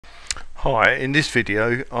Hi, in this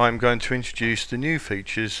video I'm going to introduce the new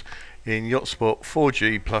features in Yachtspot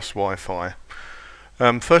 4G plus Wi-Fi.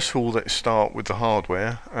 First of all, let's start with the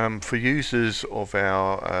hardware. For users of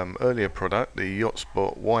our earlier product, the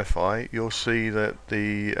Yachtspot Wi-Fi, you'll see that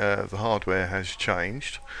the hardware has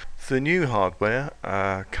changed. The new hardware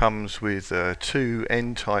comes with two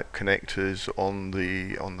N-type connectors on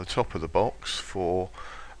the top of the box for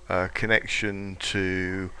connection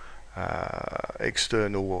to an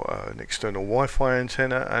external Wi-Fi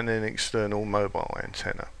antenna and an external mobile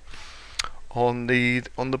antenna. On the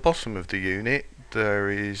bottom of the unit there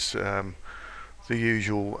is the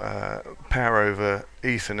usual power over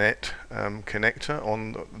Ethernet connector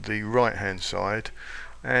on the right hand side,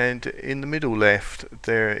 and in the middle left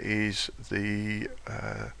there is the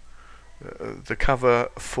cover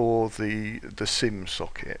for the SIM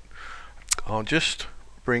socket. I'll just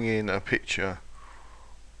bring in a picture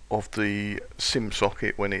of the SIM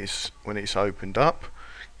socket when it's opened up.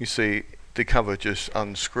 You see the cover just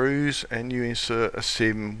unscrews and you insert a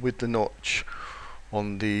SIM with the notch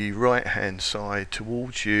on the right hand side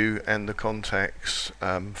towards you and the contacts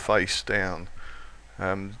face down.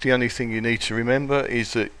 The only thing you need to remember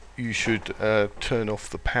is that you should turn off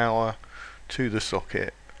the power to the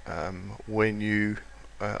socket when you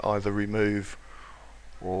either remove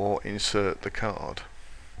or insert the card.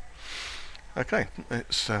 Okay,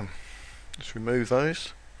 let's remove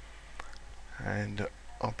those, and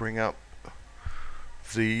I'll bring up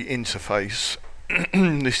the interface.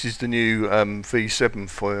 This is the new V7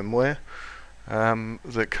 firmware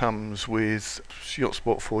that comes with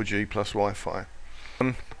Yachtspot 4G plus Wi-Fi.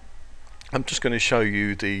 I'm just going to show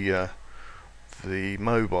you the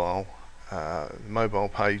mobile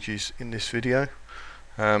pages in this video.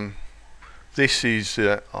 This is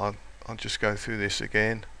I'll just go through this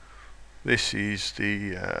again. This is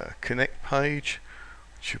the connect page.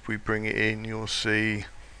 If we bring it in, you'll see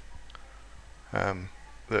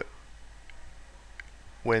that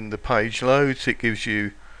when the page loads, it gives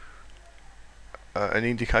you an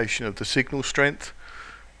indication of the signal strength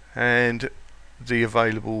and the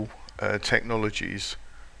available technologies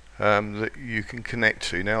that you can connect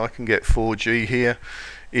to. Now I can get 4G here.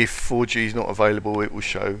 If 4G is not available, it will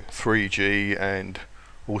show 3G, and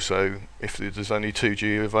also if there's only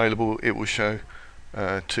 2G available, it will show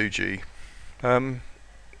 2G.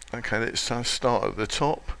 Okay, let's start at the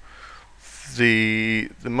top.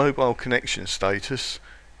 The mobile connection status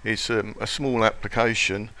is a small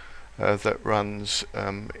application that runs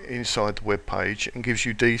inside the web page and gives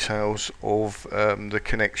you details of the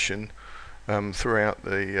connection throughout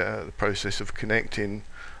the process of connecting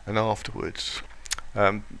and afterwards.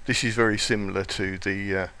 This is very similar to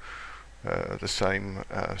the same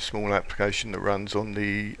small application that runs on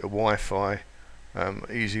the Wi-Fi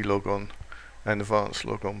easy logon and advanced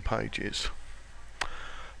logon pages,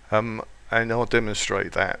 and I'll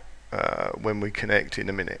demonstrate that when we connect in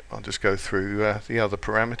a minute. I'll just go through the other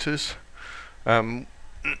parameters.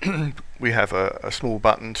 We have a small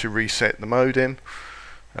button to reset the modem.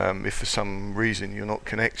 If for some reason you're not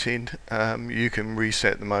connecting, you can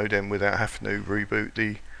reset the modem without having to reboot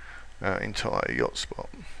the entire Yachtspot.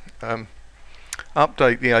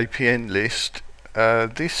 Update the APN list.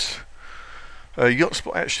 This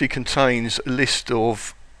Yachtspot actually contains a list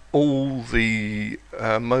of all the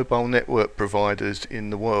mobile network providers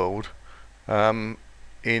in the world in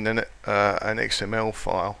an XML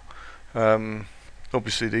file.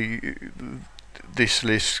 Obviously this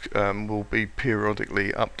list will be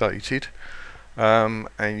periodically updated,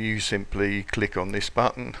 and you simply click on this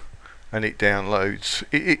button and it downloads.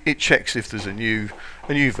 It checks if there's a new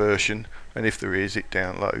version, and if there is, it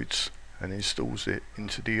downloads and installs it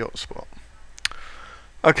into the Yachtspot.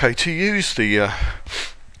 Okay, to use the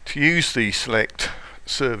select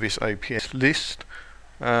service APN list,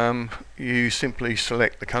 you simply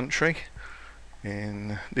select the country.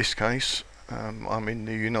 In this case, I'm in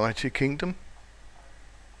the United Kingdom.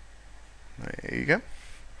 There you go.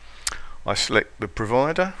 I select the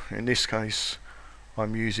provider. In this case,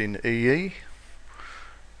 I'm using EE,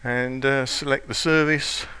 and select the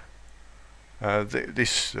service. The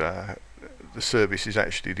service is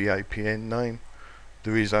actually the APN name.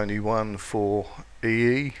 There is only one for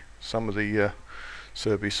EE. Some of the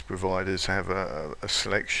service providers have a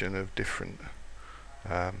selection of different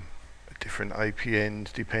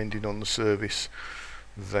APNs depending on the service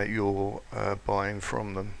that you're buying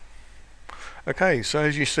from them. Okay, so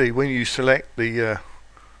as you see, when you select the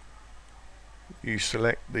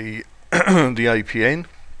the APN,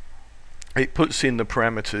 it puts in the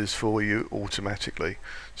parameters for you automatically.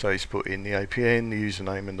 So it's put in the APN, the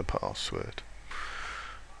username and the password.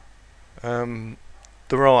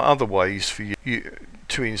 There are other ways for you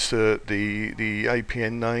to insert the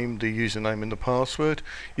APN name, the username and the password.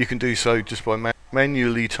 You can do so just by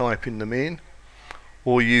manually typing them in,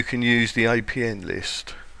 or you can use the APN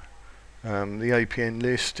list. The APN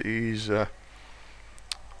list is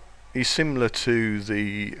similar to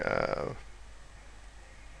the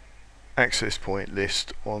access point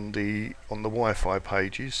list on the Wi-Fi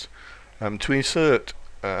pages. To insert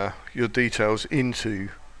your details into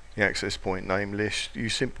the access point name list, you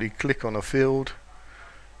simply click on a field,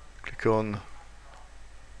 click on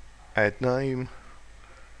add name,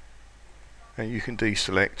 and you can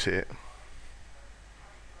deselect it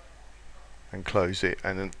and close it,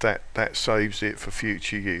 and that saves it for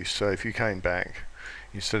future use. So if you came back,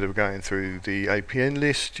 instead of going through the APN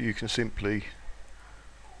list, you can simply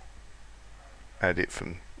add it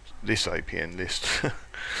from this APN list.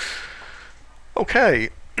 Okay,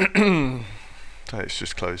 let's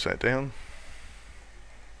just close that down.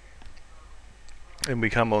 And we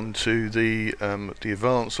come on to the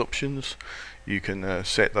advanced options. You can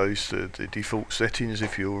set those to the default settings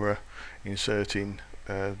if you're inserting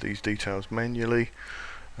these details manually.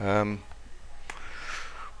 Let's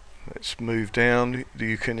move down.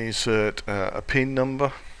 You can insert a PIN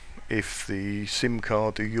number if the SIM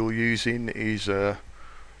card that you're using is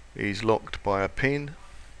locked by a PIN.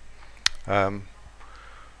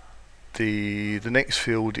 The next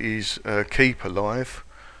field is keep alive.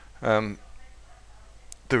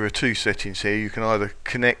 There are two settings here. You can either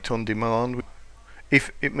connect on demand.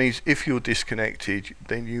 If it means if you're disconnected,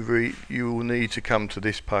 then you will need to come to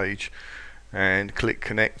this page and click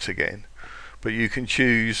connect again. But you can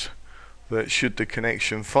choose that should the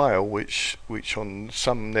connection fail, which on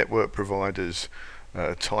some network providers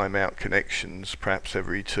time out connections perhaps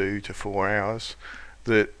every 2 to 4 hours,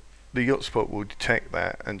 that the Yachtspot will detect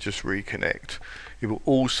that and just reconnect. It will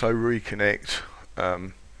also reconnect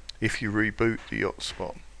if you reboot the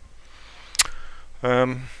Yachtspot.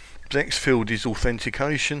 The next field is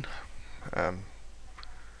authentication.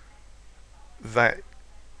 That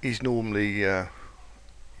is normally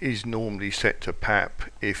set to PAP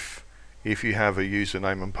if you have a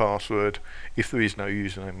username and password. If there is no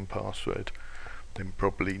username and password, then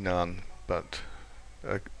probably none, but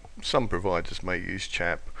some providers may use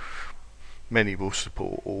CHAP. Many will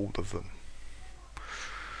support all of them.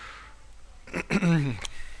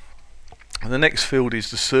 And the next field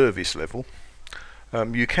is the service level.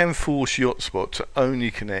 You can force Yachtspot to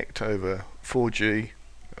only connect over 4G,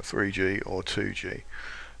 3G or 2G.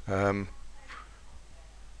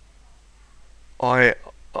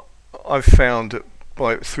 I've found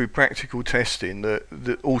through practical testing that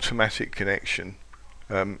the automatic connection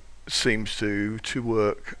seems to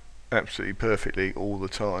work absolutely perfectly all the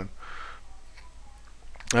time.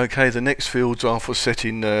 Okay, the next fields are for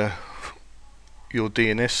setting your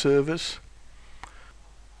DNS servers.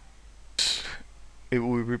 It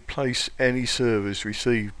will replace any servers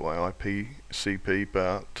received by IPCP,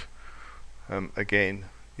 but again,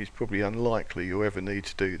 it's probably unlikely you'll ever need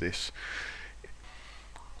to do this.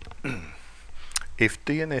 If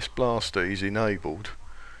DNS Blaster is enabled,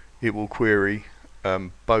 it will query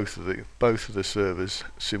both of the servers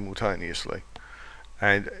simultaneously,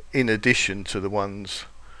 and in addition to the ones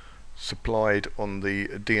supplied on the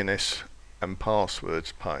DNS and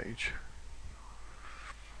passwords page.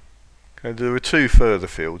 Okay, there are two further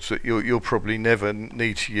fields that you'll probably never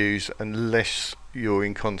need to use unless you're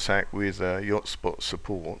in contact with Yachtspot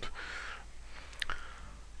support.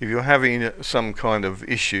 If you're having some kind of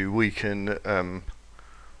issue, we can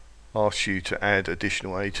ask you to add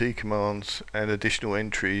additional AT commands and additional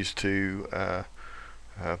entries to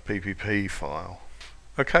PPP file.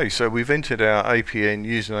 Okay, so we've entered our APN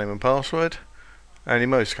username and password, and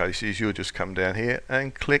in most cases you'll just come down here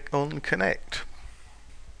and click on connect.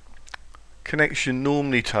 Connection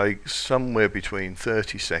normally takes somewhere between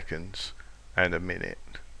 30 seconds and a minute.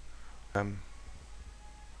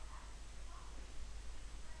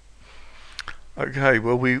 Okay,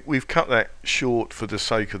 well we've cut that short for the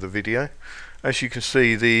sake of the video. As you can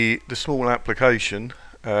see, the small application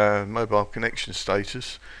mobile connection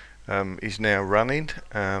status is now running,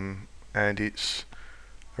 and it's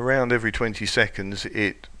around every 20 seconds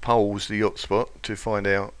it polls the Yachtspot to find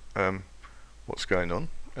out what's going on.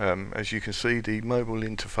 As you can see, the mobile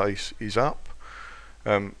interface is up.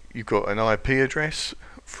 You've got an IP address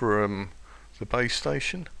from the base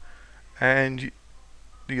station, and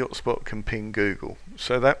the Yachtspot can ping Google.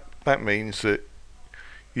 So that means that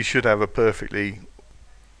you should have a perfectly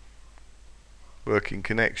working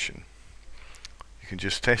connection. You can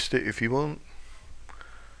just test it if you want.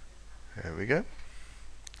 There we go.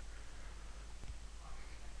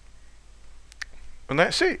 And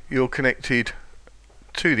that's it. You're connected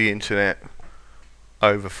to the internet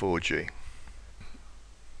over 4G.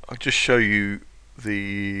 I'll just show you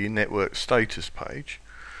the network status page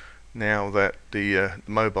now that the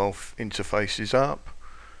mobile interface is up,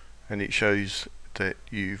 and it shows that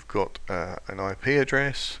you've got an IP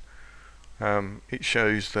address. It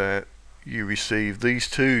shows that you received these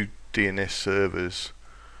two DNS servers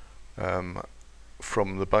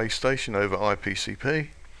from the base station over IPCP,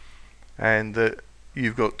 and that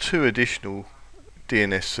you've got two additional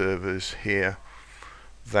DNS servers here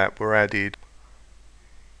that were added,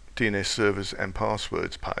 DNS servers and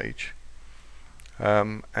passwords page,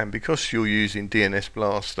 and because you're using DNS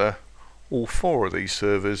Blaster, all four of these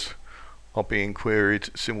servers are being queried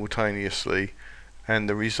simultaneously, and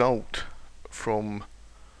the result from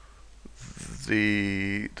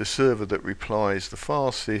the server that replies the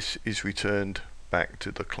fastest is returned back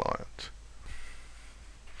to the client.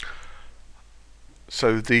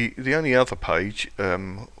 So the only other page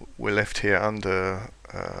we're left here under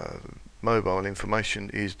mobile information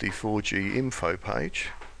is the 4G info page.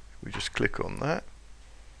 We just click on that.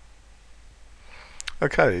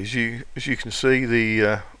 Okay, as you can see,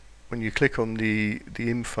 when you click on the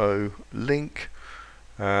info link,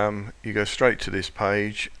 you go straight to this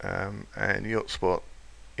page, and Yachtspot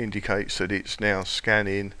indicates that it's now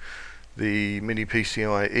scanning the mini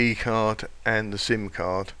PCI E card and the SIM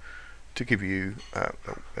card to give you,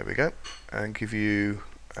 there we go, and give you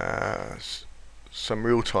some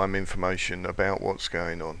real-time information about what's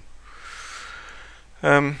going on.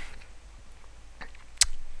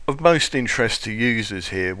 Of most interest to users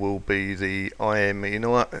here will be the IMEI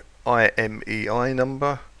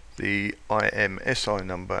number, the IMSI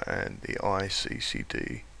number, and the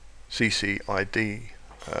CCID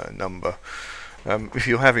number. If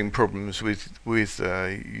you're having problems with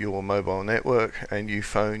your mobile network and you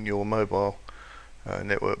phone your mobile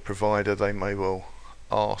network provider, they may well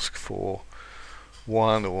ask for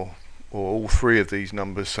one or all three of these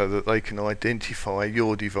numbers so that they can identify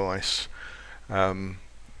your device and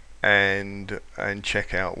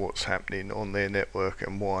check out what's happening on their network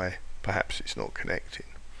and why perhaps it's not connecting.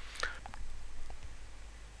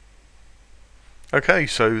 Okay,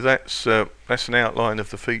 so that's an outline of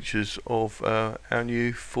the features of our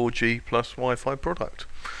new 4G plus Wi-Fi product.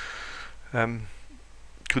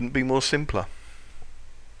 Couldn't be more simpler.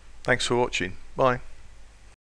 Thanks for watching. Bye.